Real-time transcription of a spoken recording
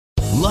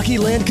Lucky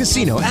Land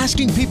Casino,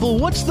 asking people,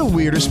 what's the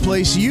weirdest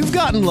place you've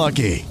gotten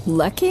lucky?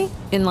 Lucky?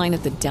 In line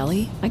at the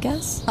deli, I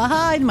guess?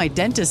 Aha, in my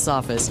dentist's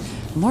office.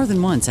 More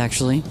than once,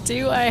 actually.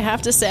 Do I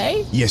have to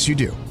say? Yes, you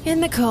do. In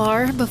the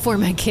car before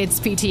my kids'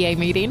 PTA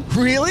meeting.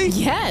 Really?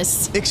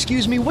 Yes.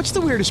 Excuse me, what's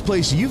the weirdest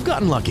place you've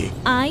gotten lucky?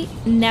 I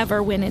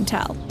never win and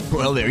tell.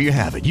 Well, there you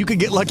have it. You can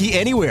get lucky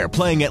anywhere,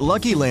 playing at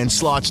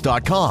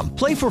LuckyLandSlots.com.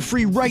 Play for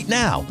free right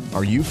now.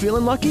 Are you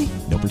feeling lucky?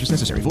 No purchase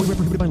necessary. Void where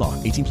prohibited by law.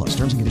 18 plus.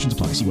 Terms and conditions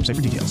apply. See website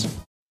for details.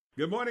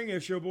 Good morning,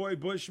 it's your boy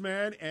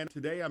Bushman, and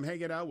today I'm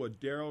hanging out with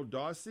Daryl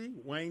Dorsey,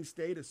 Wayne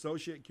State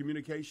Associate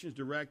Communications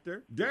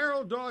Director.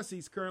 Daryl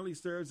Dorsey currently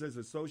serves as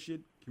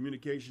Associate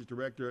Communications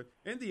Director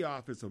in the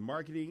Office of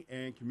Marketing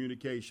and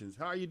Communications.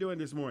 How are you doing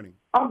this morning?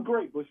 I'm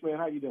great, Bushman.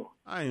 How you doing?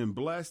 I am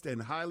blessed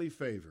and highly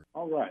favored.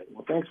 All right.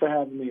 Well, thanks for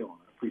having me on.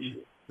 I appreciate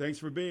it. Thanks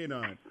for being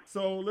on.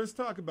 So let's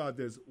talk about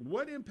this.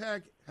 What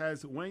impact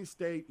has Wayne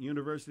State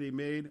University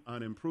made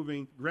on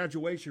improving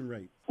graduation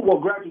rate? Well,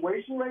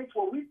 graduation rates.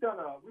 Well, we've done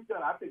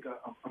I think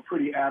a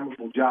pretty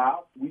admirable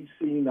job. We've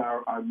seen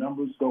our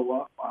numbers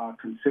go up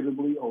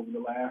considerably over the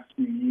last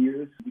few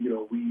years. You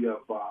know,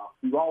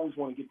 we've always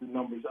want to get the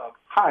numbers up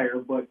higher,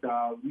 but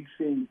we've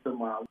seen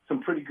some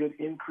pretty good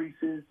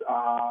increases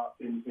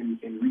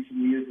in recent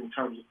years in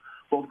terms of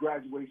both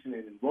graduation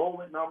and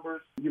enrollment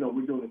numbers. You know,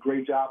 we're doing a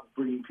great job of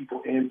bringing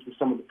people into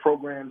some of the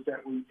programs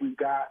that we've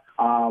got.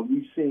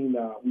 We've seen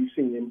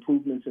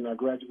improvements in our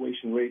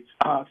graduation rates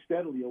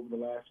steadily over the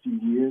last few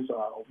years.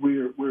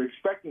 We're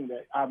expecting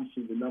that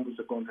obviously the numbers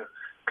are going to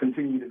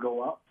continue to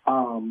go up.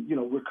 You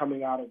know, we're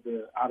coming out of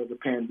the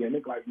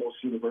pandemic like most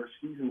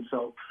universities, and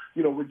so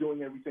you know we're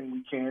doing everything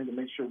we can to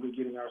make sure we're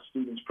getting our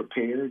students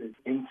prepared and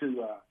into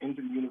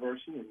the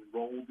university and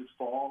enrolled this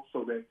fall,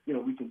 so that you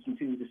know we can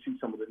continue to see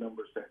some of the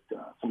numbers that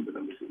we've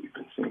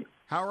been seeing.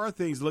 How are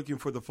things looking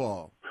for the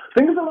fall?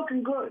 Things are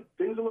looking good.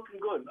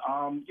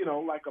 You know,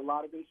 like a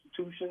lot of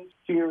institutions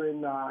here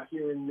in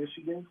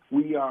Michigan,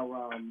 we are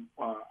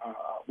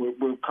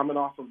we're coming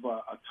off of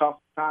a tough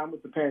time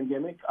with the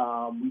pandemic.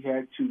 We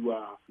had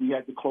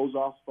to close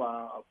off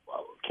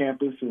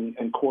campus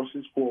and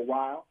courses for a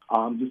while.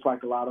 Just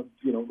like a lot of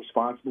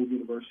responsible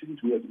universities,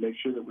 we had to make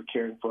sure that we're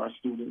caring for our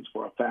students,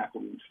 for our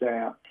faculty and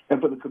staff,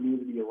 and for the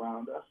community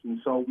around us. And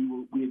so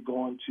we had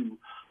gone to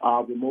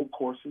remote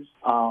courses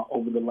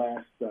over the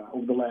last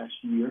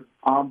year.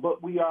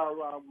 But we're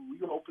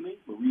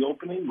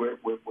reopening.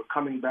 We're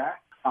coming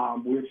back.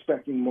 We're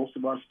expecting most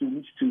of our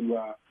students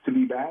to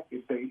be back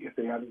if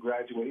they haven't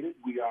graduated.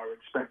 We are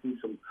expecting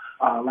some,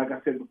 like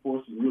I said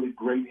before, some really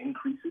great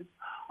increases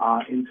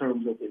in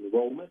terms of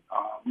enrollment.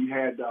 We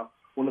had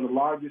one of the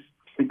largest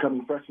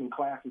becoming freshman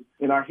classes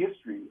in our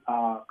history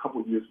a couple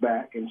of years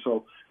back, and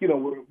so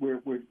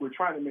we're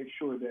trying to make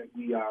sure that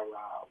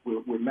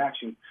we're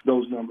matching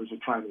those numbers or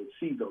trying to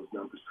exceed those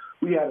numbers.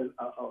 We had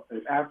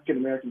an African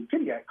American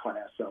pediatric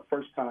class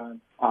first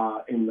time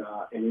in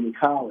any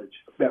college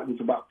that was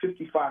about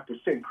 55%,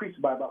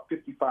 increased by about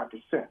 55%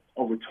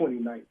 over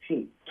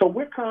 2019. So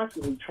we're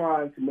constantly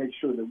trying to make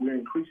sure that we're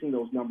increasing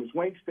those numbers.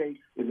 Wayne State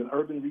is an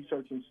urban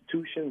research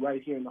institution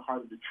right here in the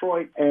heart of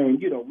Detroit, and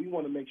we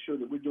want to make sure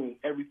that we're doing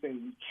everything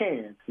we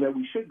can that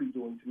we should be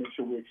doing to make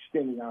sure we're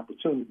extending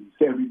opportunities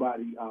to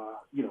everybody,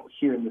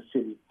 here in the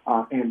city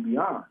and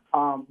beyond.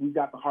 We've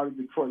got the Heart of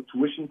Detroit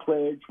Tuition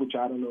Pledge, which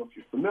I don't know if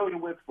you're familiar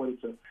with, but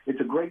it's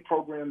a great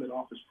program that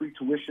offers free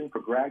tuition for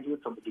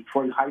graduates of a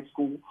Detroit high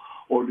school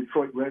or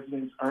Detroit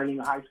residents earning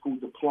a high school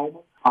diploma.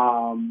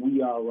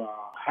 We are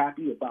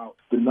happy about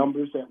the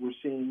numbers that we're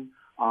seeing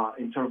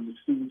in terms of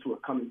students who are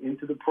coming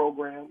into the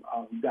program.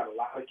 We've got a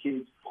lot of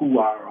kids who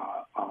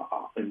are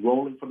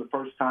enrolling for the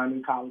first time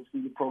in college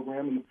through the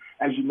program. And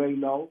as you may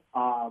know,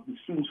 the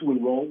students who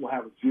enroll will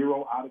have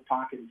zero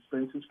out-of-pocket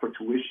expenses for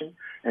tuition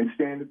and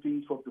standard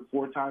fees for up to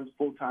 4 times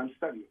full-time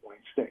study at Wayne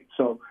State.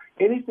 So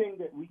anything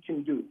that we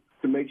can do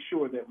to make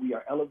sure that we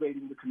are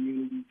elevating the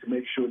community, to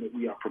make sure that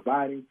we are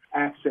providing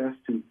access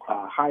to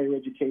higher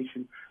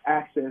education,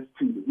 access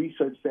to the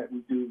research that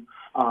we do,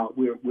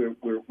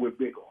 we're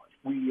big on.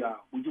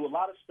 We do a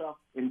lot of stuff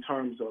in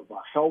terms of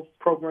health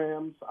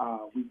programs.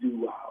 We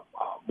do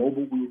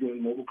mobile. We were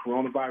doing mobile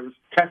coronavirus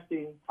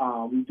testing.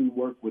 We do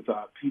work with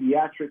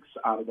pediatrics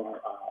out of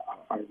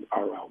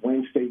our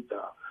Wayne State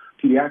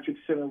Pediatric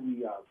Center.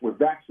 We're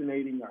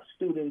vaccinating our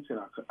students and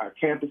our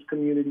campus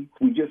community.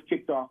 We just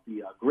kicked off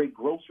the Great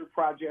Grocer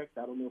Project.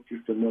 I don't know if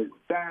you're familiar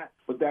with that,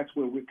 but that's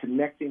where we're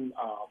connecting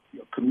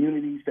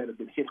communities that have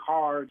been hit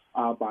hard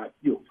by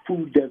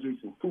food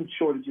deserts and food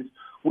shortages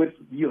with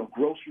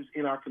grocers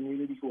in our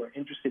community who are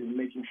interested in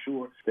making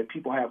sure that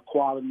people have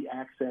quality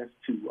access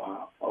to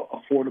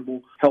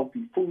affordable,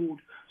 healthy food.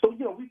 So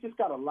we've just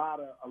got a lot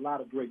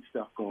of great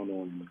stuff going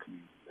on in the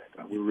community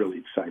that we're really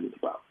excited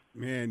about.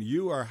 Man,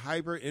 you are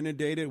hyper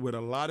inundated with a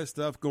lot of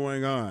stuff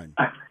going on.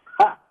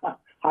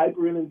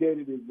 Hyper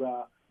inundated is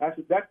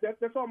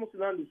that's almost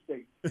an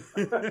understatement.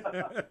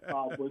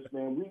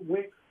 Bushman,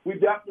 we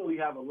definitely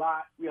have a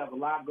lot. We have a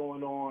lot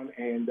going on,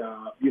 and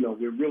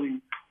we're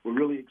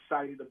really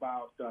excited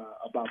about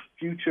the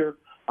future.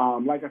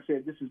 Like I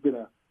said, this has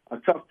been a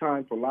tough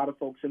time for a lot of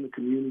folks in the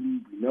community.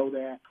 We know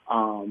that.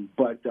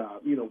 But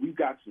we've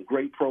got some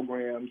great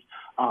programs.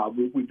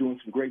 We're doing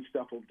some great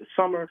stuff over the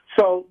summer.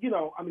 So,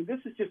 this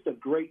is just a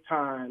great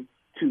time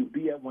to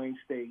be at Wayne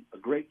State, a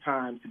great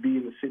time to be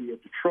in the city of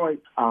Detroit,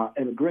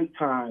 and a great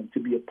time to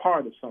be a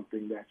part of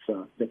something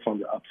that's on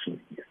the upswing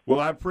here. Well,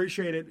 I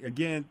appreciate it.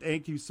 Again,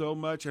 thank you so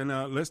much. And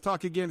let's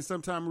talk again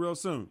sometime real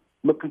soon.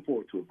 Looking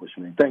forward to it,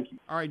 Bushman. Thank you.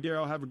 All right,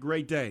 Daryl, have a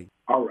great day.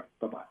 All right,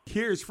 bye-bye.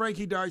 Here's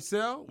Frankie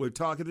Darcell with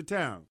Talk of the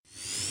Town.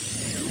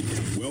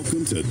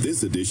 Welcome to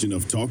this edition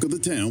of Talk of the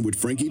Town with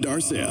Frankie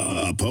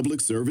Darcell, a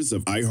public service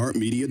of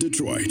iHeartMedia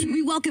Detroit.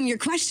 We welcome your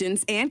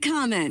questions and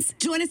comments.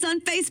 Join us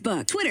on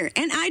Facebook, Twitter,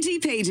 and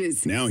IG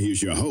pages. Now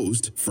here's your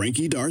host,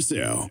 Frankie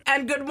Darcell.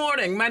 And good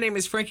morning. My name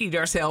is Frankie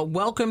Darcell.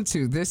 Welcome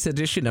to this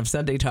edition of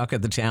Sunday Talk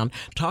of the Town,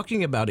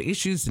 talking about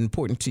issues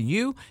important to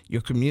you,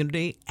 your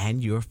community,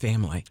 and your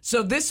family.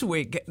 So this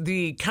week,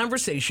 the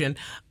conversation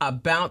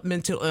about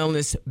mental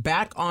illness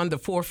back on the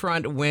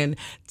forefront when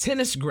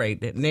tennis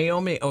great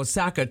Naomi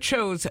Osaka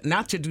chose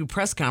not to do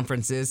press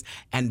conferences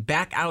and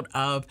back out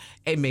of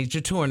a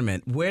major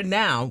tournament, where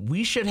now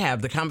we should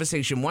have the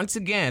conversation once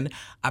again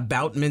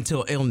about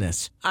mental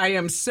illness. I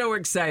am so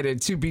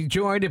excited to be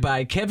joined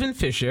by Kevin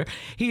Fisher.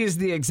 He is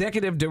the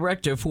executive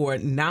director for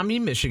NAMI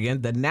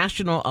Michigan, the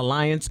National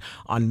Alliance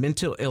on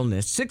Mental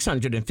Illness,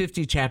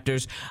 650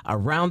 chapters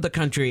around the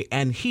country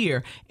and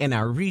here in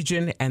our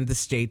region and the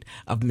state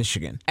of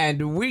Michigan.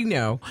 And we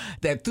know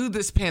that through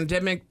this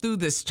pandemic, through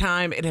this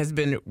time, it has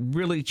been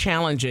really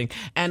challenging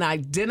and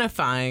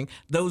identifying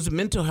those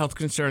mental health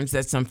concerns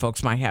that some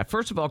folks might have.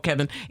 First of all,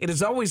 Kevin, it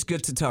is always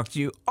good to talk to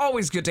you.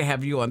 Always good to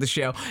have you on the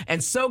show.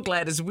 And so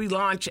glad as we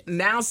launch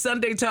now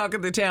Sunday Talk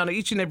of the Town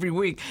each and every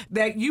week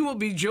that you will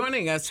be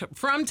joining us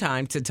from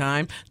time to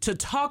time to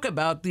talk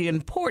about the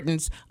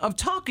importance of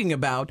talking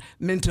about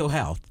mental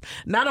health,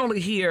 not only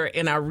here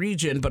in our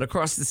region, but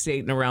across the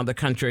state and around the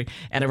country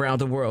and around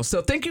the world.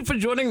 So thank you for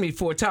joining me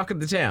for Talk of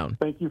the Town.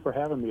 Thank you for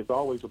having me. It's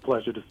always a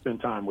pleasure to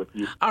spend time with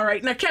you. All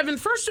right. Now, Kevin,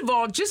 first of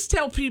all, just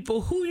tell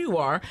people who you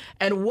are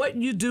and what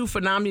you do for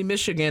NAMI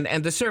Michigan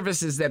and the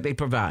services that they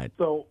provide.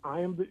 So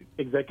I am the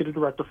executive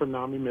director for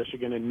NAMI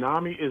Michigan, and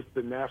NAMI is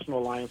the National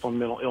Alliance on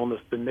Mental Illness,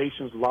 the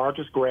nation's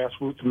largest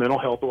grassroots mental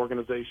health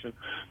organization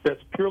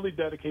that's purely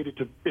dedicated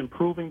to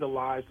improving the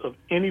lives of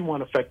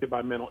anyone affected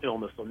by mental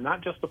illness. So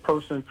not just the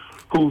person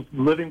who's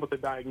living with a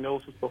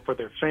diagnosis, but for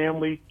their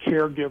family,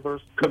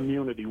 caregivers,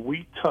 community.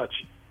 We touch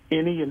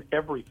any and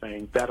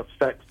everything that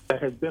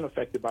has been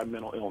affected by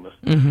mental illness.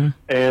 Mm-hmm.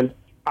 And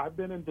I've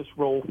been in this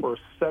role for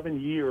 7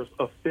 years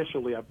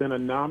officially. I've been a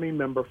NAMI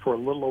member for a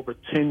little over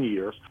 10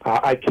 years.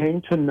 I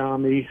came to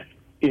NAMI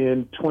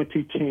in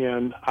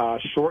 2010,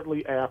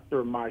 shortly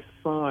after my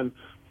son,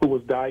 who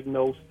was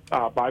diagnosed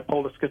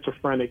bipolar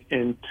schizophrenic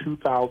in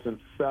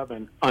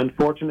 2007.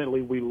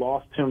 Unfortunately, we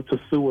lost him to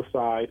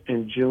suicide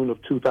in June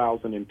of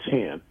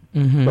 2010.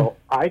 Mm-hmm. So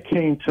I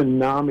came to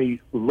NAMI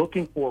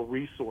looking for a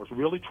resource,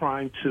 really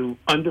trying to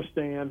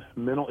understand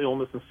mental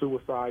illness and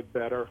suicide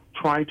better,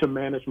 trying to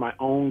manage my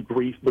own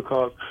grief,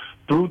 because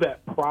through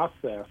that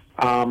process,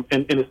 and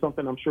it's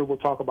something I'm sure we'll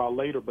talk about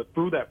later, but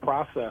through that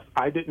process,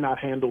 I did not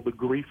handle the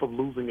grief of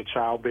losing a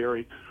child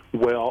very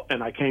well,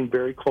 and I came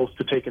very close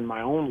to taking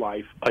my own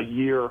life a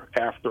year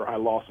after I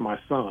lost my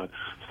son.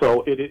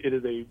 So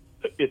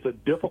it's a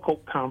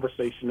difficult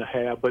conversation to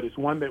have, but it's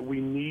one that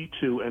we need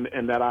to,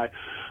 and that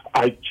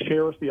I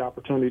cherish the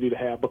opportunity to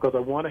have, because I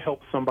want to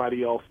help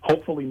somebody else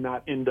hopefully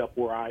not end up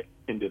where I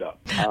ended up.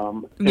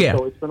 So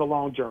it's been a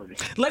long journey.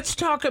 Let's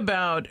talk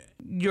about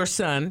your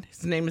son.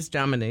 His name is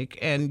Dominique,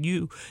 and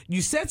you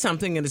said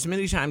something, and as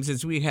many times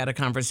as we had a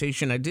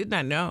conversation, I did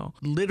not know.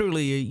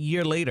 Literally a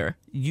year later,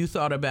 you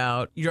thought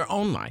about your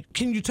own life.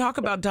 Can you talk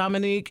about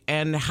Dominique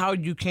and how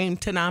you came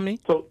to NAMI?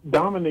 So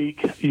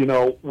Dominique,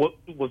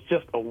 was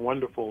just a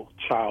wonderful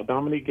child.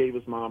 Dominique gave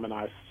his mom and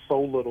I so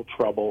little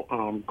trouble.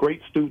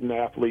 Great student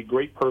athlete,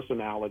 great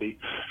personality.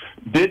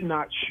 Did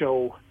not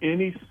show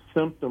any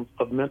symptoms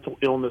of mental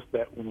illness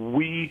that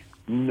we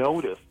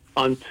noticed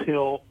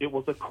until it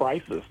was a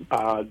crisis.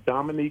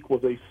 Dominique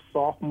was a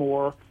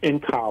sophomore in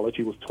college.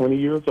 He was 20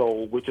 years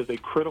old, which is a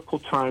critical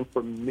time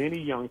for many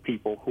young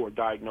people who are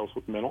diagnosed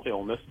with mental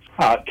illness.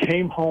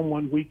 Came home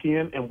one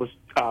weekend and was,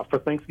 for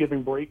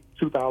Thanksgiving break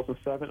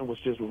 2007, and was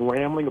just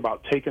rambling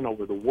about taking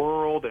over the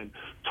world and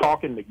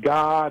talking to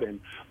God and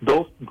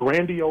those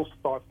grandiose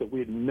thoughts that we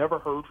had never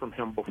heard from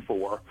him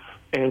before.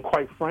 And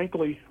quite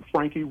frankly,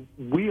 Frankie,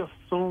 we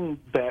assumed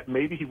that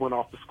maybe he went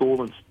off to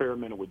school and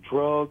experimented with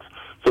drugs.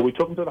 So we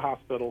took him to the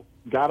hospital,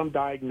 got him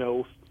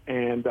diagnosed,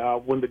 and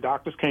when the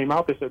doctors came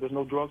out, they said there's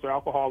no drugs or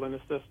alcohol in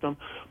his system,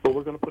 but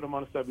we're going to put him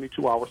on a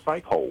 72-hour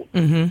psych hold.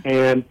 Mm-hmm.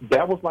 And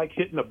that was like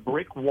hitting a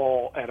brick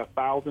wall at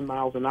 1,000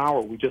 miles an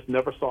hour. We just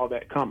never saw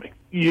that coming.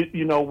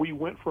 We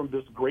went from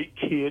this great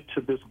kid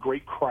to this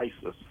great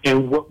crisis.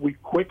 And what we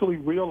quickly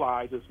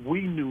realized is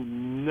we knew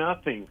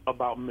nothing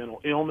about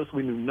mental illness.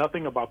 We knew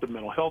nothing about the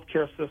mental health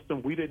care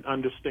system. We didn't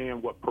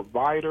understand what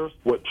providers,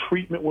 what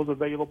treatment was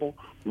available,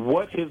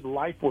 what his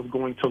life was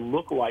going to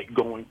look like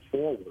going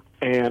forward.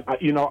 And,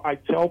 I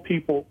tell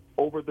people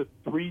over the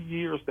 3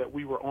 years that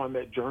we were on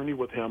that journey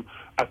with him,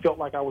 I felt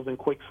like I was in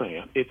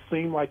quicksand. It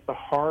seemed like the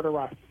harder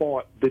I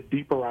fought, the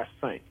deeper I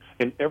sank.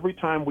 And every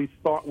time we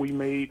thought we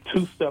made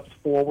 2 steps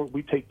forward,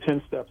 we take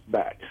 10 steps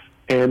back.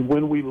 And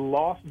when we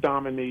lost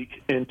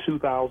Dominique in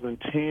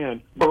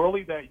 2010,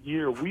 early that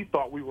year, we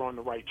thought we were on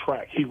the right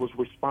track. He was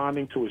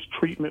responding to his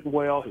treatment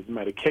well, his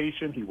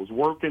medication. He was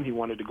working. He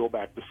wanted to go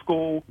back to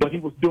school. But he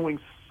was doing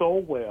so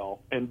well,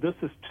 and this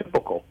is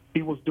typical.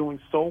 He was doing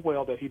so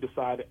well that he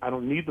decided, I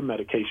don't need the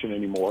medication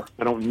anymore.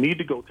 I don't need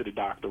to go to the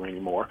doctor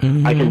anymore.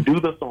 Mm-hmm. I can do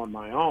this on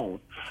my own.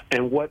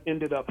 And what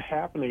ended up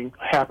happening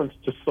happens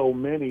to so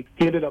many.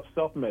 He ended up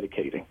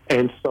self-medicating.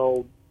 And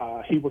so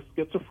he was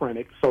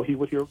schizophrenic, so he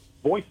would hear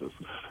voices.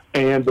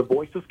 And the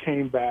voices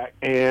came back,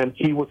 and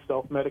he was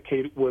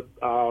self-medicated with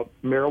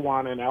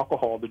marijuana and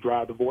alcohol to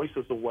drive the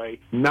voices away,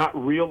 not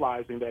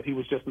realizing that he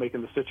was just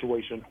making the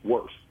situation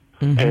worse.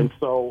 Mm-hmm. And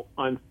so,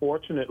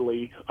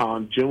 unfortunately,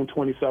 on June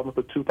 27th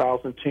of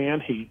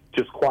 2010, he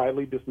just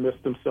quietly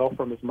dismissed himself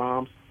from his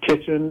mom's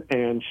kitchen,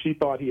 and she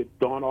thought he had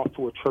gone off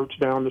to a church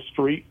down the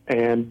street.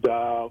 And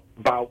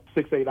about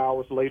 6-8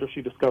 hours later,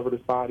 she discovered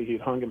his body. He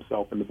had hung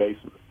himself in the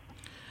basement.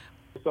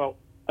 So,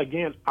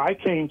 again, I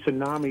came to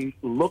NAMI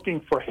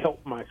looking for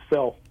help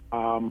myself.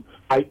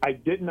 I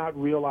did not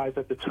realize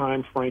at the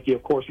time, Frankie,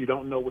 of course, you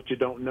don't know what you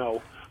don't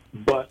know,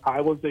 but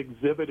I was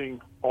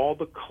exhibiting all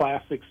the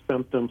classic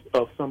symptoms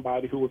of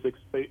somebody who was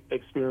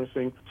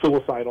experiencing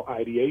suicidal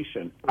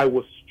ideation. I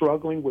was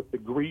struggling with the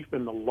grief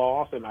and the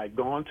loss, and I'd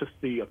gone to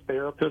see a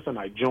therapist, and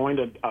I joined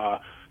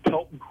a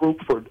help group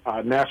for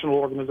a national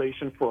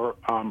organization for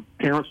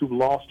parents who've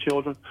lost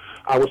children.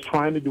 I was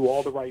trying to do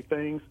all the right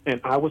things,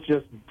 and I was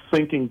just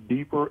sinking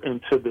deeper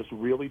into this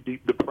really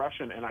deep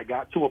depression, and I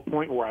got to a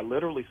point where I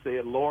literally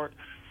said, Lord,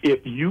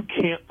 if you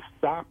can't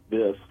stop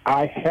this,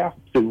 I have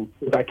to.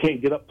 I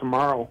can't get up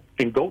tomorrow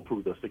and go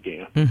through this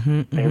again.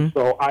 Mm-hmm, mm-hmm. And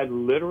so I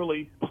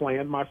literally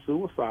planned my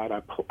suicide.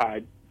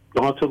 I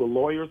gone to the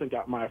lawyers and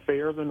got my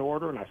affairs in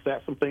order, and I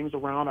sat some things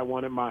around I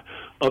wanted my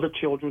other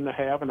children to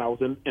have, and I was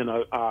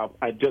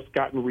I'd just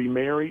gotten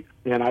remarried,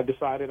 and I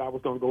decided I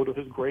was going to go to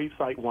his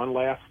gravesite one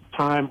last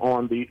time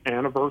on the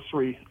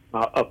anniversary,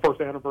 first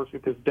anniversary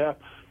of his death,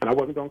 and I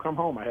wasn't going to come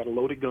home. I had a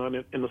loaded gun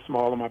in the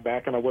small of my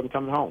back, and I wasn't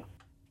coming home.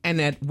 And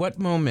at what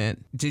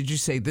moment did you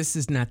say, this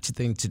is not the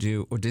thing to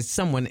do, or did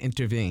someone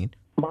intervene?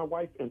 My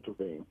wife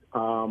intervened.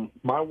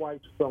 My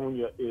wife,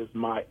 Sonia, is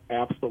my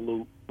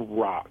absolute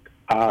rock.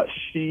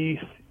 She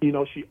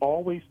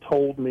always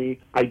told me,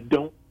 I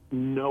don't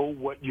know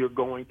what you're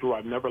going through.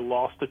 I've never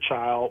lost a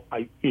child.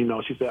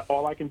 She said,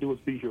 all I can do is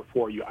be here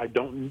for you. I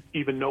don't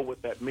even know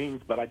what that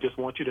means, but I just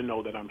want you to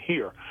know that I'm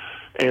here.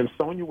 And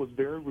Sonia was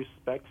very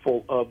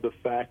respectful of the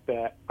fact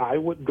that I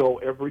would go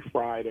every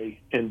Friday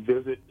and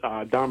visit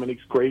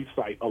Dominique's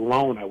gravesite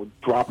alone. I would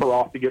drop her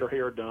off to get her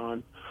hair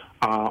done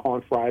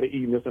on Friday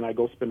evenings, and I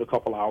go spend a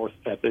couple hours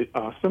at the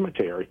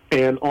cemetery.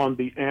 And on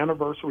the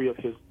anniversary of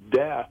his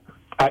death,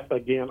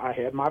 I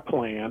had my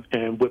plan,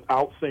 and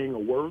without saying a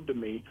word to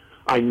me,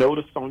 I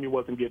noticed Sonia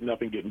wasn't getting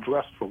up and getting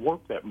dressed for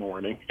work that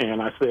morning,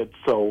 and I said,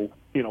 so,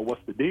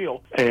 what's the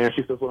deal? And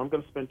she says, well, I'm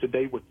going to spend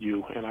today with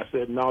you. And I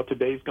said, no,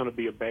 today's going to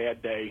be a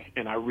bad day,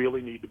 and I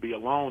really need to be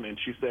alone. And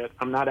she said,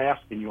 I'm not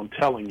asking you, I'm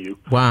telling you.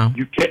 Wow.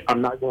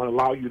 I'm not going to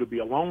allow you to be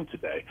alone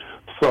today.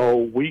 So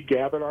we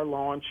gathered our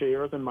lawn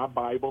chairs and my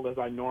Bible as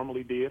I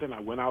normally did, and I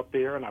went out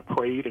there and I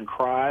prayed and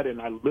cried,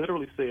 and I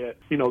literally said,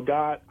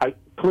 God, I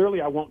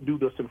won't do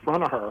this in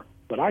front of her,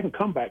 but I can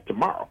come back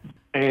tomorrow.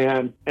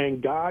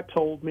 And God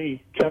told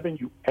me, Kevin,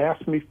 you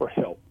asked me for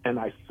help, and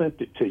I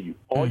sent it to you.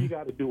 All you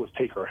got to do is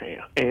take her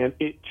hand. And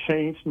it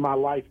changed my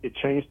life. It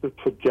changed the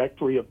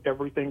trajectory of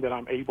everything that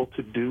I'm able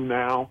to do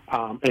now.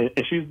 And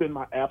she's been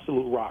my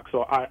absolute rock.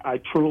 So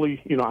I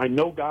truly, I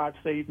know God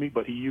saved me,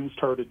 but he used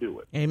her to do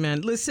it.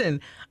 Amen.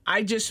 Listen,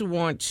 I just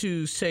want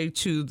to say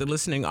to the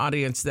listening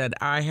audience that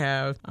I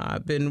have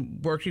been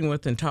working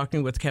with and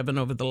talking with Kevin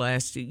over the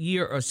last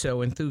year or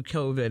so and through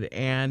COVID.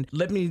 And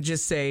let me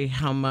just say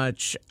how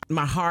much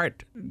my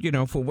heart,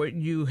 for what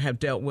you have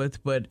dealt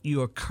with, but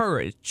your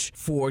courage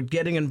for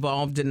getting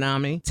involved in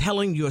NAMI,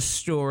 telling your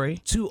story.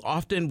 Too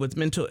often with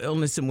mental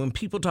illness, and when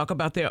people talk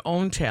about their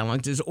own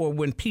challenges, or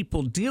when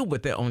people deal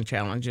with their own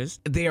challenges,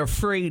 they're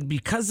afraid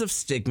because of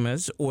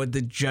stigmas or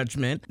the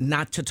judgment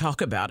not to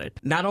talk about it.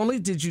 Not only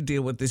did you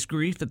deal with this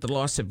grief at the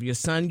loss of your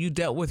son, you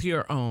dealt with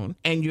your own,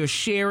 and you're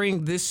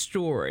sharing this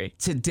story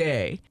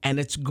today, and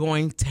it's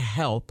going to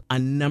help a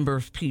number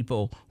of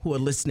people who are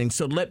listening.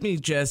 So let me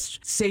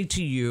just say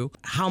to you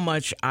how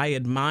much I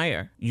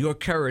admire your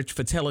courage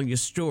for telling your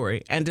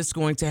story, and it's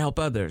going to help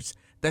others.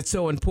 That's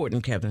so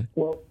important, Kevin.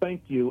 Well,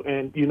 thank you.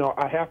 And,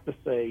 I have to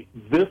say,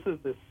 this is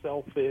as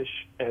selfish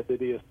as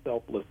it is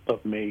selfless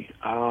of me.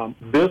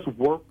 This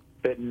work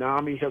that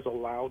NAMI has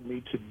allowed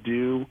me to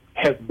do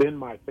has been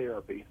my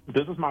therapy.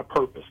 This is my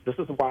purpose. This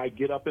is why I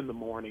get up in the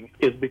morning,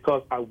 is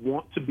because I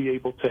want to be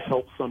able to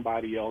help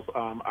somebody else.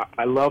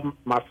 I love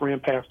my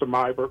friend Pastor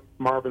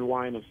Marvin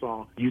Winans'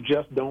 song, "You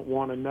Just Don't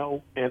Want to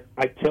Know." And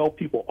I tell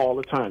people all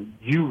the time,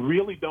 you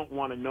really don't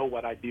want to know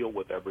what I deal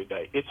with every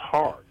day. It's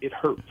hard. It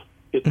hurts.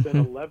 It's been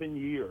 11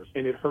 years,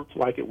 and it hurts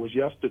like it was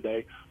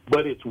yesterday,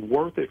 but it's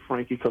worth it,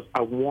 Frankie, because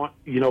I want,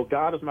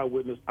 God is my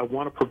witness, I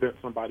want to prevent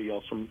somebody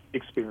else from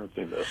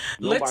experiencing this.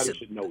 Nobody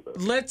should know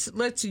this.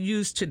 Let's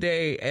use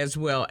today as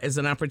well as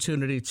an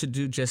opportunity to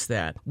do just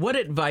that. What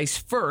advice,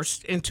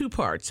 first, in two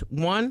parts?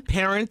 One,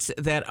 parents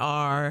that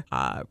are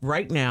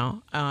right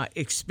now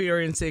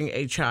experiencing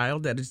a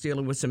child that is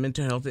dealing with some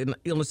mental health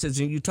illnesses,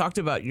 and you talked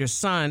about your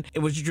son. It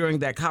was during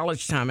that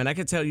college time, and I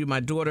can tell you my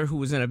daughter, who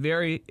was in a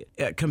very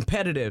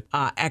competitive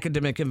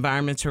academic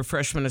environments her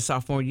freshman and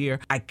sophomore year,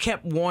 I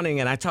kept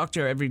wanting, and I talked to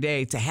her every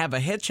day, to have a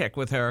head check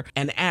with her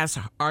and ask,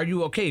 are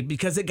you okay?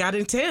 Because it got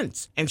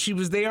intense. And she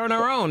was there on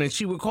her own, and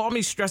she would call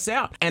me stressed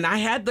out. And I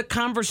had the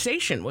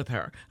conversation with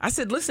her. I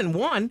said, listen,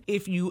 one,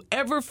 if you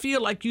ever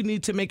feel like you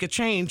need to make a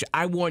change,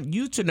 I want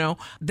you to know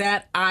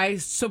that I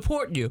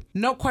support you.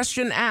 No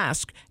question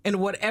asked in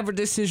whatever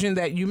decision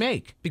that you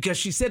make. Because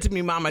she said to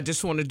me, Mom, I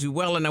just want to do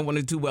well, and I want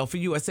to do well for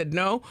you. I said,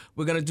 no,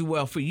 we're going to do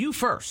well for you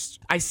first.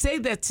 I say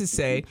that to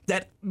say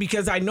that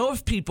because I know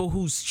of people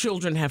whose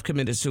children have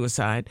committed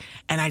suicide,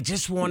 and I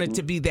just wanted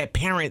to be that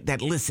parent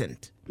that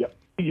listened. Yep.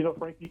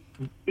 Frankie,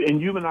 and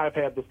you and I have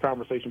had this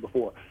conversation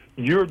before.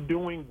 You're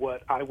doing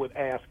what I would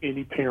ask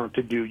any parent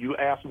to do. You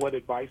ask what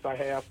advice I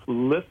have.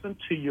 Listen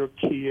to your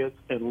kids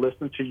and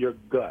listen to your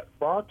gut.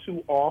 Far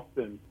too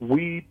often,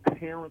 we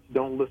parents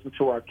don't listen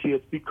to our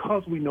kids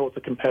because we know it's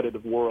a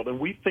competitive world,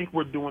 and we think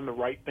we're doing the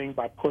right thing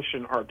by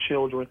pushing our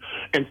children.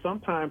 And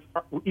sometimes,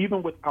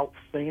 even without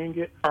saying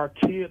it, our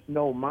kids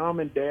know Mom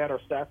and Dad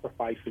are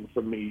sacrificing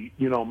for me.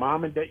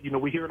 Mom and Dad,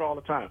 we hear it all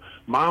the time.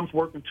 Mom's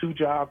working 2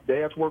 jobs,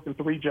 Dad's working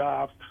 3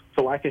 jobs,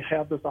 so I can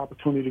have this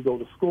opportunity to go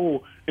to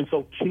school. And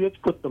so kids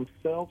put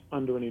themselves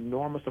under an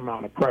enormous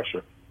amount of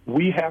pressure.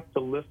 We have to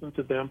listen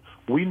to them.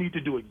 We need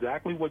to do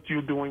exactly what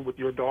you're doing with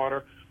your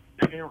daughter.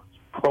 Parents,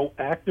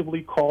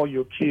 proactively call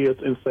your kids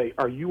and say,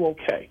 are you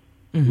okay?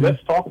 Mm-hmm.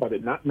 Let's talk about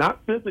it. Not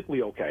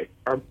physically okay.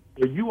 Are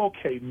you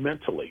okay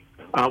mentally?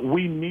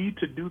 We need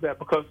to do that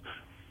because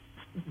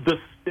the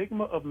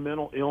stigma of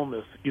mental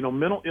illness,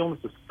 mental illness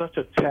is such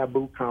a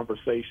taboo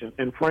conversation.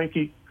 And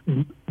Frankie,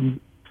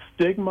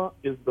 stigma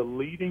is the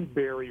leading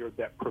barrier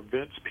that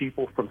prevents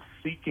people from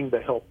seeking the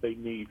help they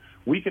need.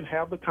 We can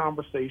have the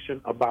conversation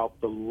about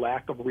the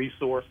lack of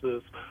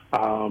resources.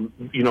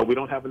 We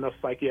don't have enough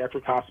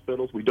psychiatric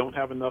hospitals. We don't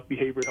have enough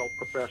behavioral health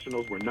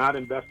professionals. We're not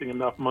investing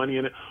enough money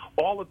in it.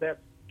 All of that's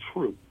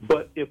true.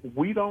 But if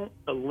we don't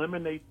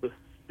eliminate the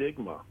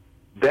stigma,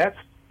 that's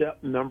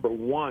step number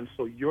one.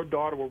 So your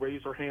daughter will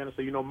raise her hand and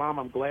say, Mom,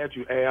 I'm glad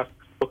you asked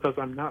because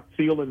I'm not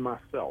feeling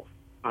myself.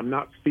 I'm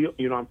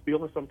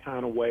feeling some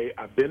kind of way.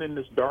 I've been in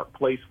this dark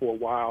place for a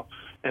while,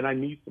 and I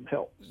need some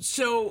help.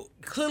 So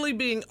clearly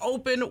being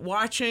open,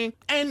 watching,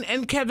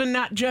 and Kevin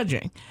not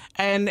judging.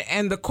 And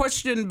the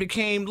question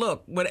became,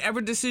 look,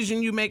 whatever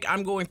decision you make,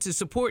 I'm going to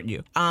support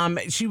you.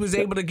 She was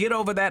able to get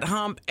over that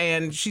hump,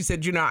 and she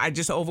said, I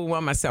just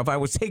overwhelmed myself. I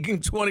was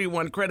taking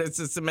 21 credits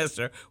a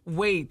semester.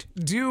 Wait,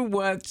 do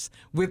what's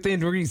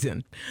within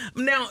reason.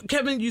 Now,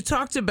 Kevin, you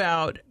talked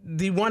about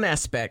the one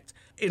aspect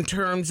in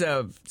terms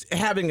of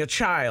having a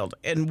child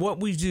and what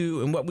we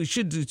do and what we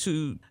should do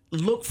to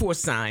look for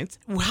signs.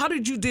 How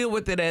did you deal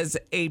with it as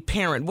a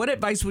parent? What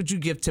advice would you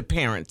give to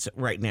parents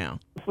right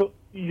now? So,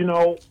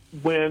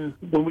 when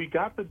we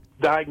got the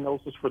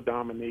diagnosis for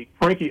Dominique,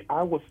 Frankie,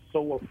 I was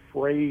so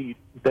afraid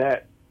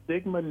that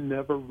stigma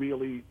never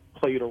really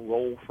played a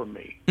role for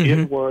me.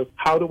 Mm-hmm. It was,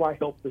 how do I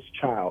help this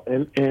child?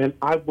 And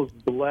I was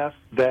blessed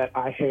that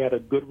I had a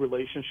good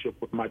relationship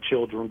with my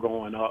children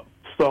growing up.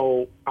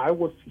 So I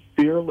was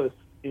fearless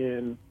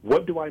in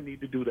what do I need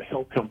to do to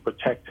help him,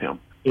 protect him.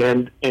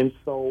 And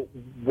so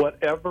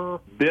whatever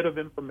bit of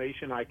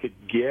information I could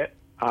get,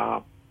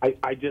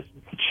 I just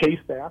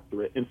chased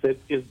after it and said,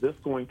 is this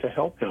going to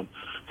help him?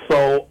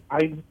 So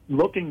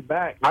looking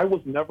back, I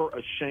was never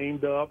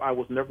ashamed of, I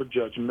was never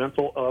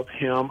judgmental of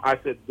him. I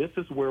said, this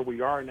is where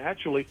we are. And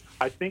actually,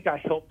 I think I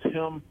helped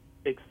him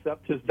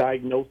accept his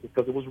diagnosis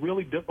because it was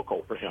really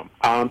difficult for him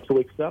to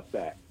accept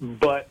that.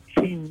 But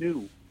he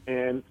knew,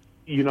 and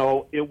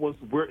it was,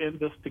 we're in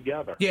this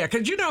together. Yeah,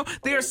 because,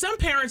 there are some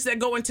parents that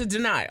go into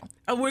denial.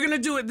 We're going to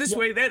do it this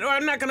way, or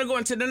I'm not going to go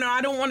into denial.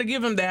 I don't want to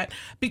give him that,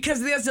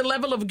 because there's a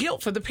level of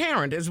guilt for the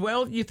parent as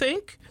well, you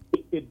think?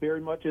 It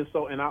very much is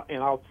so, and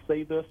I'll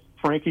say this,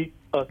 Frankie,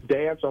 us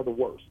dads are the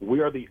worst. We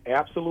are the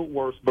absolute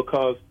worst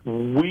because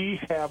we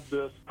have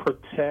this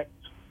protect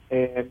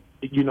and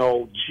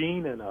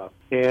gene in us.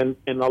 And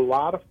a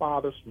lot of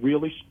fathers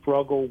really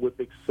struggle with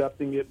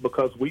accepting it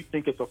because we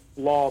think it's a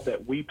flaw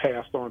that we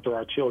passed on to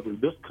our children.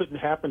 This couldn't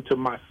happen to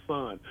my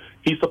son.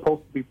 He's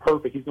supposed to be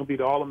perfect. He's going to be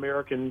the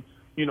all-American,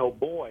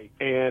 boy.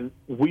 And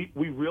we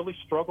really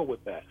struggle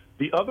with that.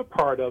 The other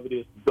part of it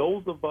is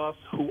those of us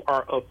who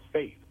are of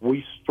faith,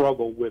 we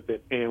struggle with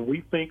it. And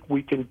we think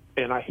we can,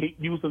 and I hate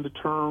using the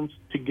terms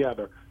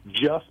together,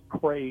 just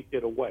pray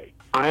it away.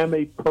 I'm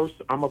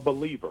a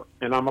believer,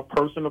 and I'm a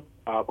person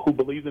who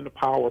believes in the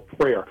power of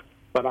prayer.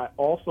 But I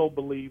also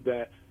believe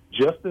that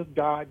just as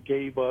God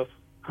gave us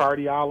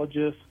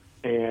cardiologists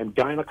and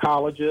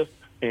gynecologists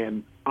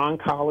and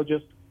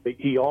oncologists,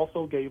 he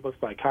also gave us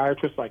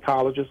psychiatrists,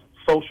 psychologists,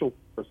 social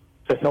workers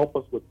to help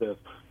us with this,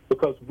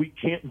 because we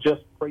can't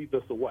just pray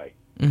this away.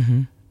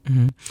 Mm-hmm.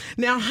 Mm-hmm.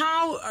 Now,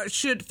 how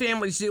should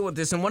families deal with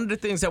this? And one of the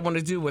things I want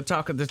to do with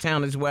Talk of the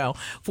Town as well,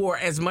 for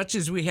as much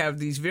as we have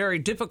these very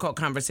difficult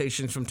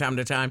conversations from time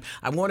to time,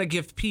 I want to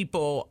give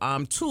people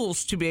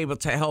tools to be able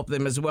to help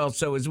them as well.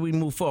 So as we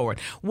move forward,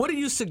 what do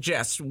you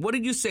suggest? What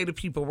do you say to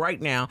people right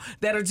now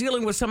that are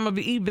dealing with some of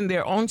even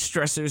their own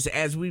stressors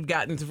as we've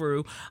gotten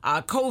through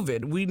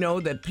COVID? We know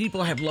that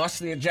people have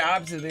lost their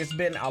jobs, and there's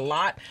been a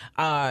lot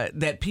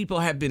that people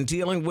have been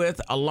dealing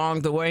with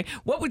along the way.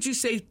 What would you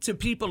say to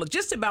people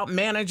just about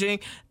managing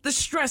the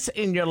stress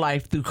in your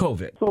life through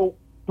COVID? So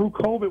through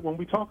COVID, when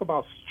we talk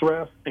about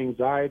stress,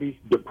 anxiety,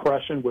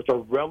 depression, which are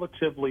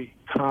relatively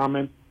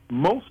common,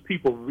 most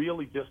people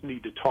really just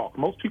need to talk.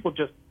 Most people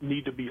just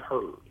need to be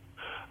heard.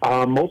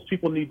 Most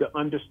people need to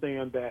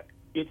understand that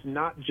it's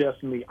not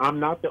just me. I'm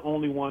not the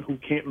only one who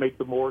can't make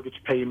the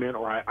mortgage payment,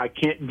 or I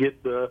can't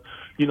get the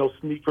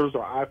sneakers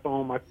or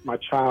iPhone my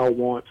child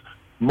wants.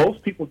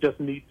 Most people just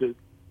need to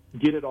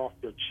get it off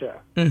their chest.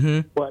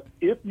 Mm-hmm. But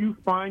if you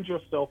find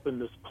yourself in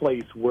this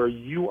place where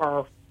you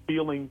are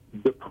feeling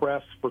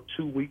depressed for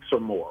 2 weeks or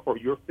more, or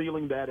you're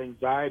feeling that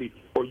anxiety,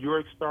 or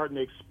you're starting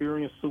to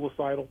experience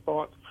suicidal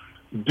thoughts,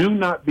 do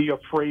not be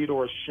afraid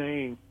or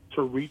ashamed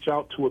to reach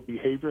out to a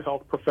behavioral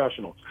health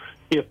professional.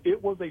 If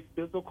it was a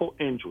physical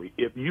injury,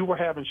 if you were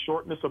having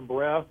shortness of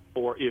breath,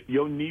 or if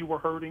your knee were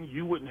hurting,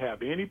 you wouldn't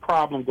have any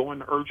problem going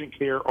to urgent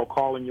care or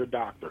calling your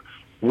doctor.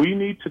 We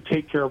need to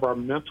take care of our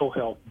mental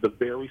health the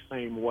very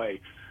same way,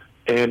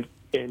 and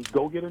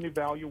go get an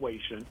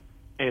evaluation.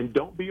 And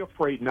don't be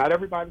afraid. Not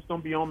everybody's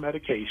going to be on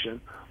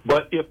medication,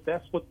 but if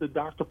that's what the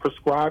doctor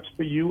prescribes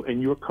for you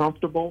and you're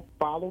comfortable,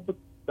 follow the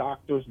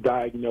doctor's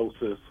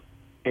diagnosis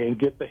and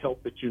get the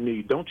help that you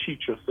need. Don't cheat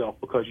yourself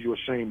because you're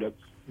ashamed that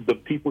the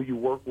people you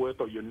work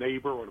with or your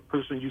neighbor or the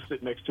person you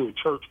sit next to at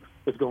church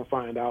is going to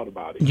find out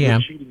about it. Yeah.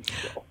 You're cheating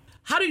yourself.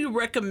 How do you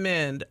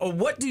recommend, or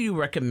what do you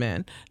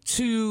recommend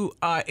to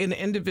an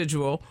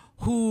individual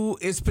who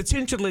is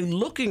potentially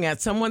looking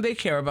at someone they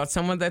care about,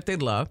 someone that they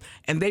love,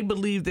 and they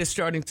believe they're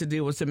starting to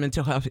deal with some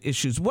mental health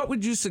issues? What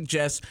would you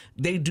suggest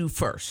they do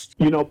first?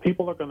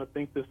 People are going to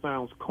think this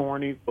sounds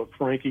corny, but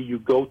Frankie, you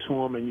go to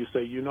them and you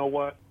say, you know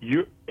what?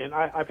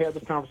 I've had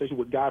this conversation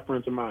with guy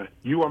friends of mine.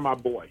 You are my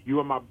boy. You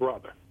are my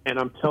brother. And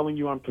I'm telling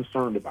you I'm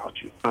concerned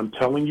about you. I'm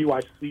telling you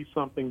I see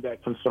something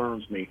that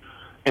concerns me.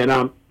 And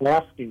I'm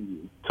asking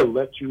you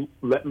to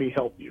let me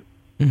help you.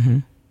 Mm-hmm.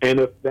 And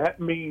if that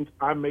means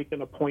I make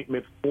an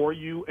appointment for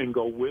you and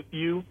go with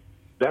you,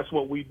 that's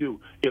what we do.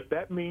 If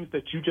that means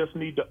that you just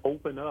need to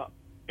open up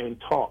and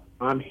talk,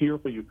 I'm here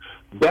for you.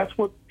 That's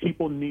what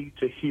people need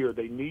to hear.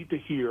 They need to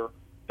hear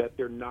that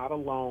they're not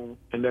alone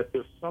and that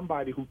there's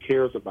somebody who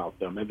cares about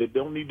them, and they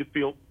don't need to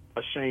feel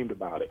ashamed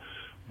about it.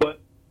 But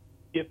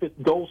if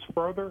it goes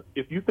further,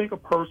 if you think a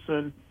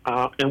person,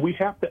 and we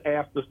have to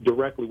ask this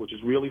directly, which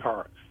is really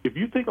hard, if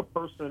you think a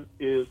person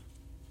is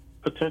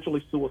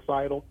potentially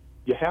suicidal,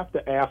 you have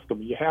to ask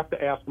them. You have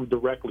to ask them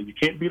directly. You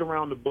can't beat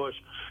around the bush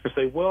and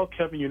say, well,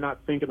 Kevin, you're not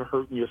thinking of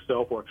hurting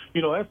yourself, or,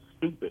 that's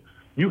stupid.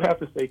 You have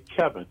to say,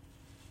 Kevin,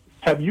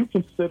 have you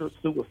considered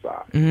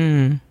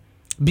suicide?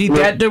 Be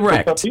that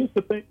direct. Because here's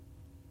the thing.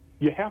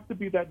 You have to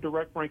be that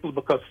direct, frankly,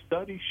 because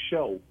studies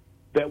show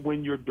that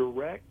when you're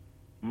direct,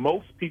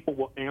 most people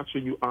will answer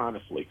you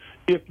honestly.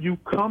 If you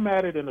come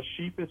at it in a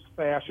sheepish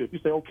fashion, if you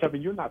say, oh,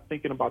 Kevin, you're not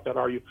thinking about that,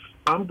 are you?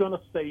 I'm going to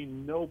say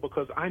no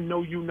because I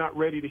know you're not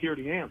ready to hear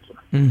the answer.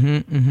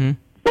 Mm-hmm, mm-hmm.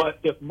 But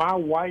if my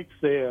wife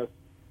says,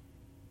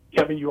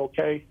 Kevin, you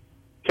okay?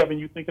 Kevin,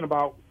 you thinking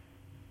about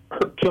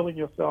killing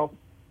yourself?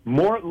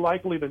 More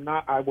likely than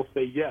not, I will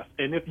say yes.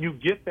 And if you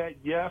get that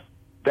yes,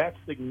 that's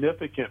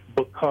significant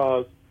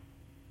because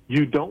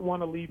you don't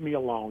want to leave me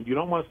alone. You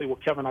don't want to say, well,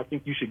 Kevin, I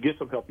think you should get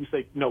some help. You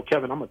say, no,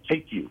 Kevin, I'm going to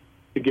take you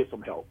to get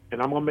some help.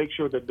 And I'm going to make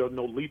sure that there are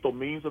no lethal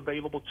means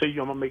available to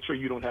you. I'm going to make sure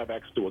you don't have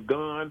access to a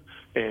gun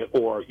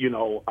or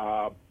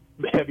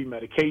heavy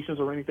medications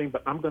or anything.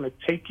 But I'm going to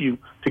take you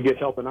to get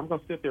help, and I'm going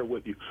to sit there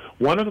with you.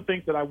 One of the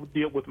things that I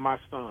did with my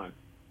son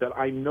that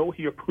I know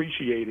he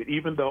appreciated,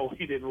 even though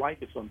he didn't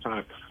like it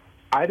sometimes,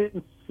 I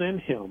didn't send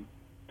him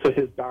to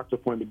his doctor's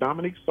appointment.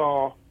 Dominique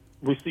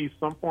received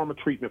some form of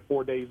treatment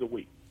 4 days a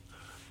week.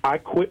 I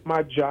quit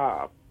my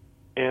job,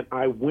 and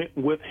I went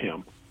with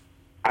him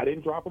I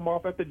didn't drop him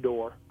off at the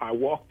door. I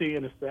walked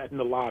in and sat in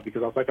the lobby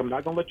because I was like, I'm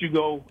not going to let you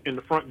go in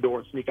the front door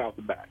and sneak out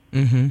the back.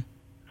 Mm-hmm.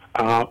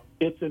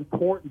 It's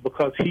important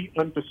because he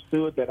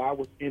understood that I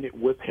was in it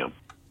with him.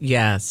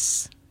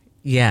 Yes.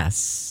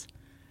 Yes.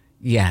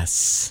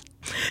 Yes.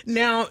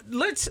 Now,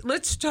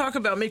 let's talk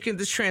about making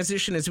this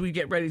transition as we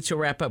get ready to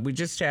wrap up. We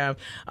just have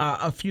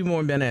a few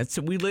more minutes.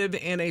 We live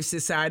in a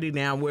society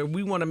now where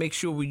we want to make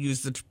sure we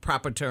use the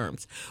proper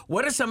terms.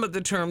 What are some of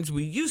the terms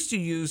we used to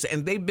use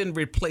and they've been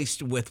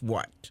replaced with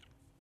what?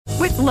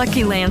 With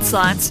Lucky Land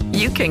Slots,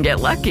 you can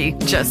get lucky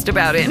just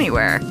about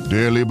anywhere.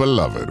 Dearly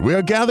beloved, we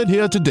are gathered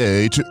here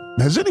today to...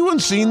 Has anyone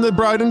seen the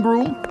bride and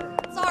groom?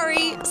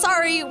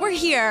 Sorry, we're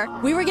here.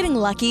 We were getting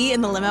lucky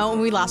in the limo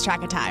and we lost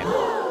track of time.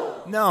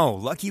 No,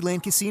 Lucky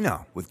Land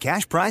Casino, with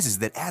cash prizes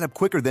that add up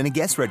quicker than a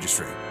guest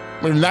registry.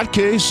 In that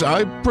case,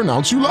 I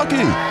pronounce you lucky.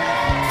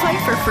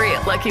 Play for free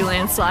at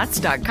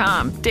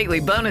LuckyLandSlots.com.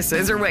 Daily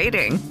bonuses are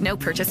waiting. No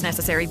purchase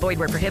necessary. Void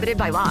where prohibited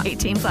by law.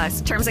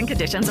 18+. Terms and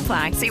conditions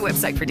apply. See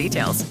website for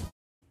details.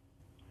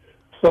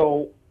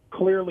 So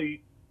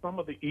clearly, some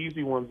of the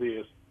easy ones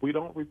is we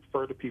don't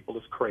refer to people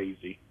as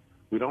crazy.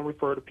 We don't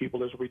refer to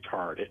people as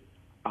retarded.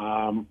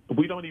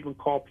 We don't even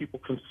call people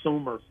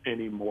consumers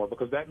anymore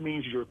because that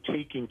means you're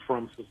taking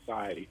from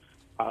society.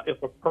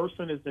 If a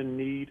person is in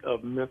need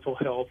of mental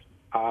health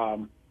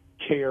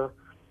care,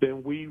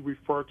 then we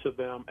refer to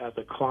them as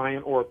a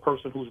client or a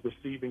person who's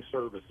receiving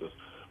services.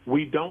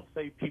 We don't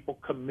say people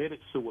committed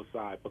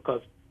suicide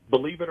because,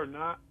 believe it or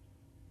not,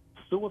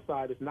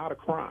 suicide is not a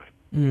crime.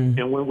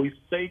 And when we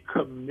say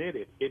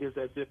committed, it is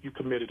as if you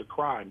committed a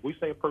crime. We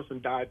say a person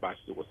died by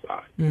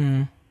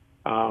suicide.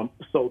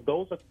 So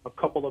those are a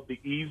couple of the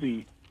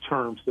easy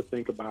terms to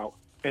think about.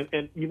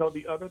 And you know,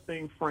 the other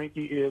thing,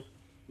 Frankie, is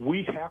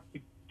we have to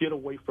get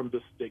away from the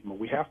stigma.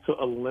 We have to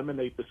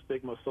eliminate the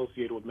stigma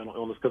associated with mental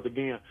illness because,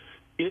 again,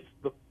 it's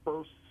the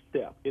first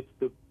step. It's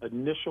the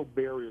initial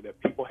barrier that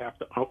people have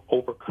to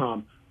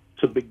overcome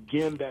to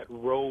begin that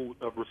road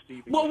of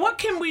receiving. Well, what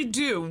can we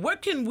do?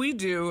 What can we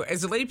do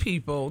as lay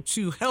people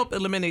to help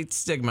eliminate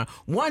stigma?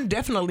 One,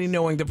 definitely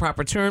knowing the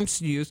proper terms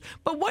to use,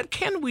 but what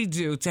can we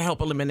do to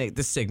help eliminate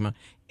the stigma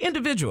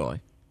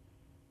individually?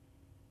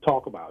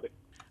 Talk about it.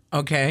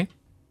 Okay.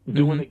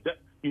 Doing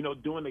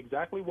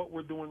exactly what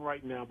we're doing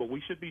right now, but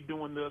we should be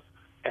doing this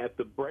at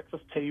the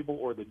breakfast table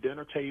or the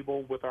dinner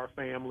table with our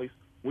families.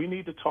 We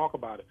need to talk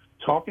about it.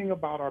 Talking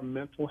about our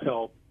mental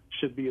health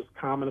should be as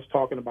common as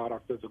talking about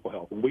our physical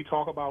health. When we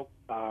talk about,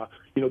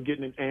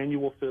 getting an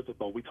annual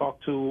physical, we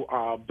talk to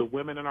the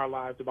women in our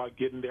lives about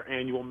getting their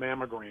annual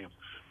mammograms.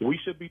 We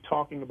should be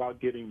talking about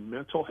getting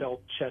mental health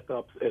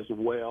checkups as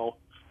well.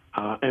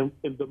 And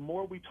the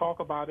more we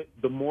talk about it,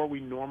 the more we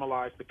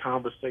normalize the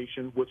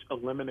conversation, which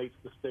eliminates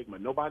the stigma.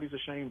 Nobody's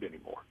ashamed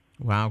anymore.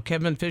 Wow.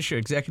 Kevin Fisher,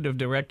 Executive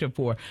Director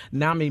for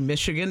NAMI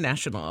Michigan,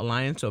 National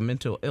Alliance on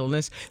Mental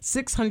Illness,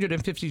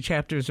 650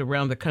 chapters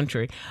around the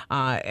country.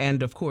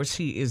 And, of course,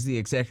 he is the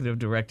Executive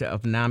Director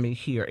of NAMI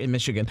here in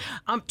Michigan.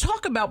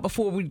 Talk about,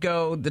 before we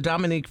go, the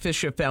Dominique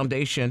Fisher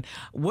Foundation,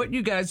 what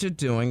you guys are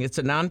doing. It's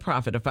a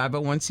nonprofit, a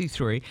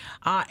 501c3,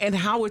 and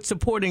how it's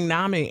supporting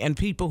NAMI and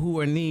people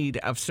who are in need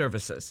of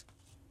services.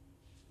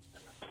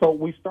 So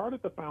we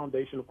started the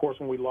foundation, of course,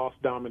 when we lost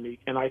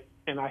Dominique, and I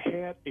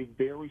had a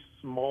very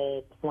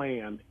small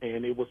plan,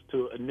 and it was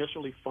to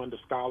initially fund a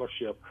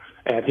scholarship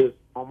at his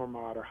alma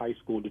mater high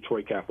school,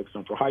 Detroit Catholic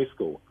Central High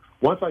School.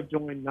 Once I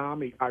joined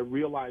NAMI, I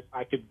realized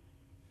I could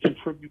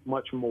contribute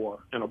much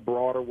more in a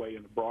broader way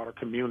in a broader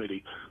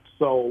community.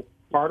 So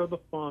part of the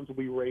funds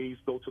we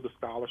raised go to the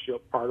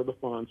scholarship. Part of the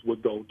funds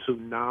would go to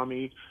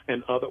NAMI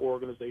and other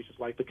organizations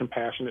like the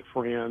Compassionate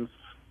Friends,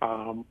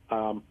 and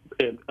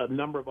a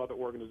number of other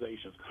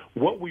organizations.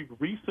 What we've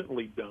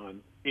recently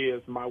done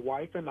is my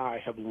wife and I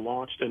have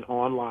launched an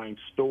online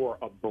store,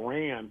 a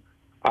brand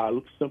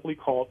simply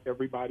called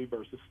Everybody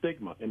Versus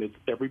Stigma, and it's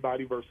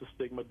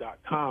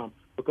everybodyversisstigma.com,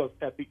 because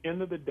at the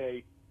end of the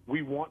day,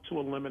 we want to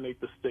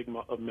eliminate the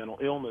stigma of mental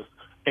illness,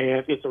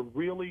 and it's a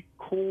really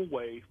cool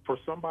way for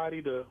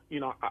somebody to,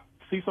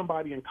 see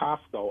somebody in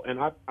Costco, and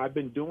I've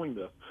been doing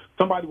this.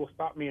 Somebody will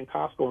stop me in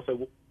Costco and say,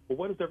 well,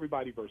 what is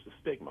Everybody Versus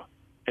Stigma?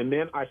 And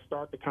then I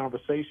start the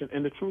conversation,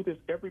 and the truth is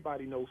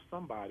everybody knows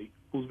somebody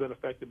who's been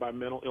affected by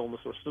mental illness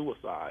or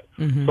suicide.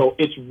 Mm-hmm. So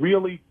it's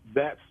really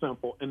that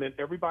simple. And then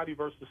Everybody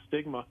Versus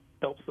Stigma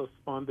helps us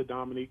fund the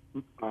Dominique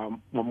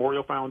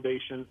Memorial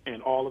Foundation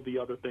and all of the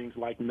other things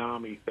like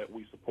NAMI that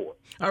we support.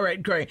 All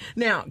right, great.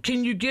 Now,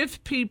 can you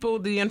give people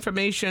the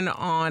information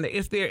on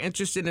if they're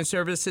interested in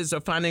services or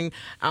finding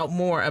out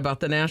more about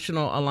the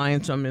National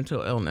Alliance on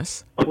Mental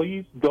Illness?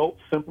 Please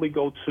simply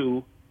go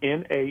to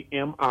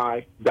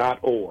NAMI.org.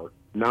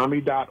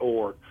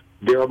 NAMI.org.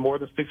 There are more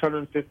than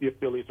 650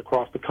 affiliates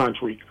across the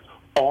country.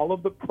 All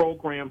of the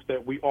programs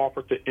that we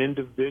offer to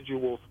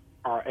individuals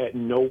are at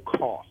no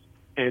cost.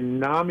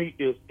 And NAMI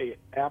is an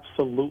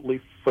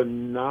absolutely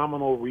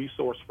phenomenal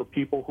resource for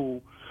people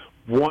who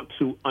want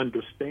to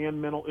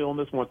understand mental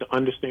illness, want to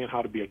understand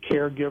how to be a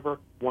caregiver,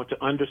 want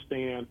to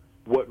understand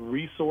what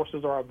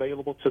resources are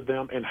available to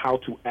them and how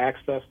to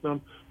access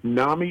them.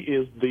 NAMI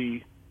is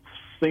the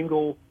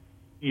single,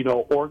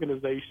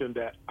 organization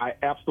that I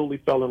absolutely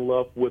fell in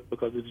love with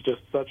because it's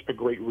just such a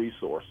great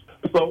resource.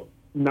 So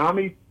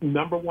NAMI's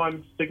number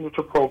one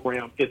signature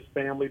program is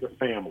Family to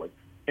Family.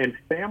 And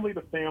Family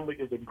to Family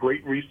is a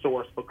great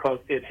resource because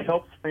it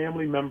helps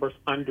family members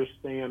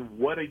understand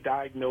what a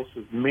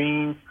diagnosis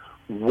means,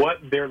 what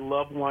their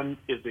loved one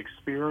is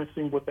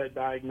experiencing with that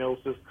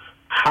diagnosis,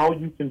 how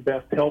you can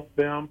best help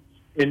them,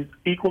 and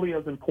equally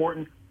as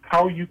important,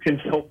 how you can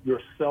help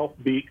yourself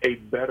be a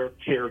better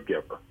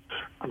caregiver.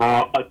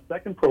 A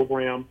second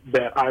program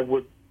that I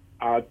would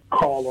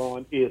call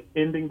on is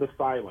Ending the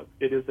Silence.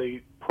 It is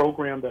a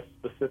program that's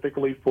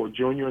specifically for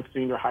junior and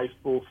senior high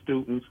school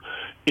students.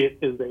 It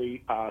is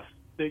a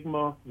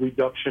stigma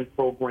reduction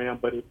program,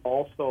 but it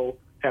also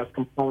has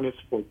components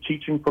for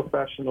teaching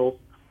professionals,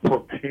 for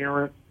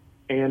parents,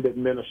 and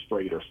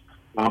administrators.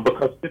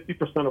 Because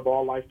 50% of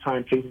all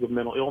lifetime cases of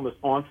mental illness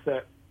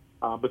onset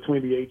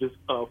between the ages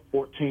of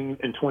 14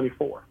 and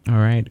 24. All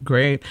right,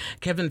 great.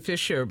 Kevin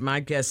Fisher, my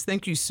guest,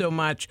 thank you so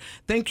much.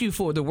 Thank you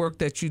for the work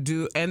that you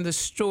do and the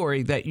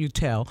story that you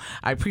tell.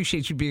 I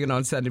appreciate you being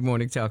on Sunday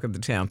Morning Talk of the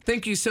Town.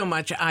 Thank you so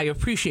much. I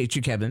appreciate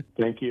you, Kevin.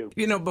 Thank you.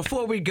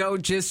 Before we go,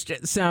 just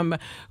some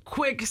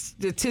quick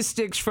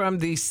statistics from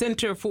the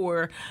Center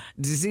for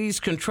Disease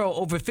Control.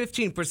 Over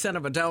 15%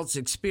 of adults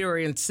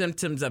experience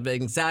symptoms of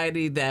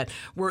anxiety that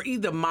were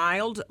either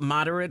mild,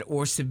 moderate,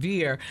 or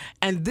severe.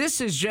 And this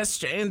is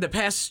just in the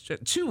past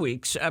 2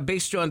 weeks,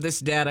 based on this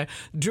data,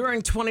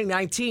 during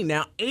 2019.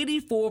 Now,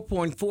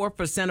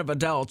 84.4% of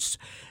adults,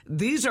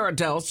 these are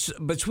adults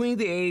between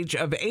the age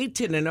of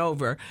 18 and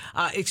over,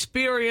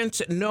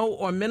 experience no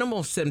or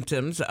minimal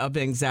symptoms of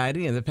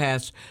anxiety in the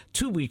past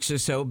 2 weeks or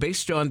so,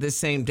 based on this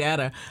same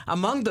data.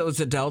 Among those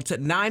adults,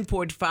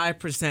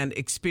 9.5%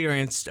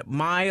 experienced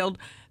mild,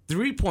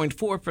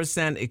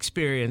 3.4%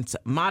 experience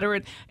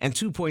moderate, and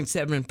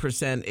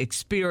 2.7%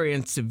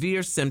 experience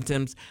severe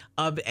symptoms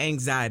of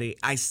anxiety.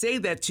 I say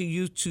that to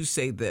you to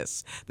say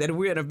this, that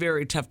we're in a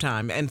very tough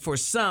time, and for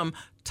some,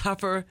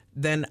 tougher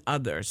than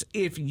others.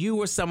 If you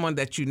or someone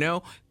that you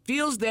know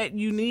feels that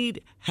you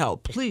need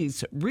help,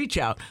 please reach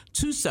out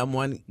to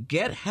someone,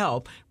 get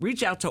help,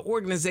 reach out to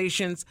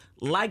organizations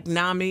like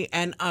NAMI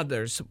and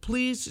others.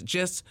 Please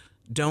just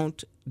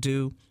don't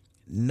do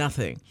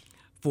nothing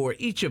for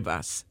each of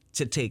us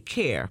to take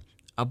care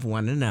of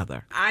one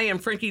another. I am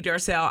Frankie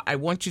Darcell. I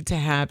want you to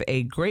have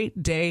a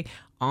great day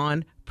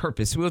on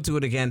purpose. We'll do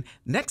it again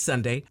next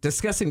Sunday,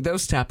 discussing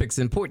those topics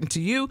important to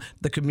you,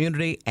 the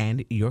community,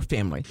 and your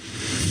family.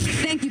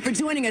 Thank you for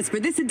joining us for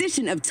this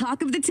edition of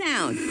Talk of the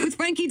Town with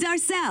Frankie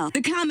Darcell.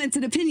 The comments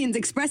and opinions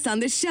expressed on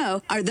this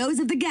show are those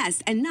of the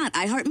guest and not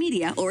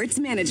iHeartMedia or its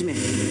management.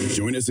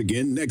 Join us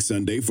again next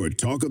Sunday for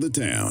Talk of the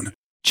Town.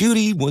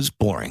 Judy was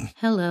boring.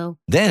 Hello.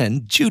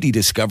 Then Judy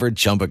discovered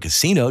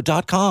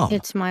ChumbaCasino.com.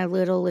 It's my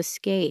little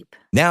escape.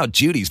 Now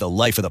Judy's the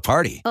life of the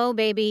party. Oh,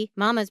 baby,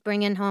 mama's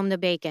bringing home the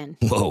bacon.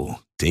 Whoa,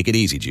 take it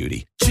easy,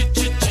 Judy.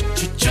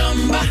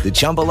 The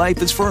Chumba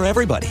life is for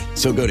everybody.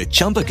 So go to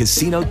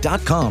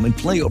ChumbaCasino.com and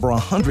play over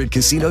 100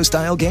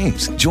 casino-style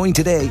games. Join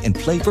today and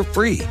play for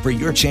free for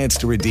your chance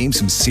to redeem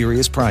some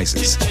serious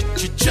prizes.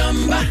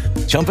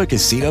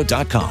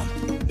 ChumbaCasino.com.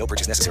 No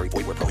purchase necessary.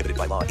 Void where prohibited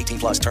by law.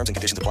 18+ terms and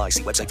conditions apply.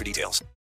 See website for details.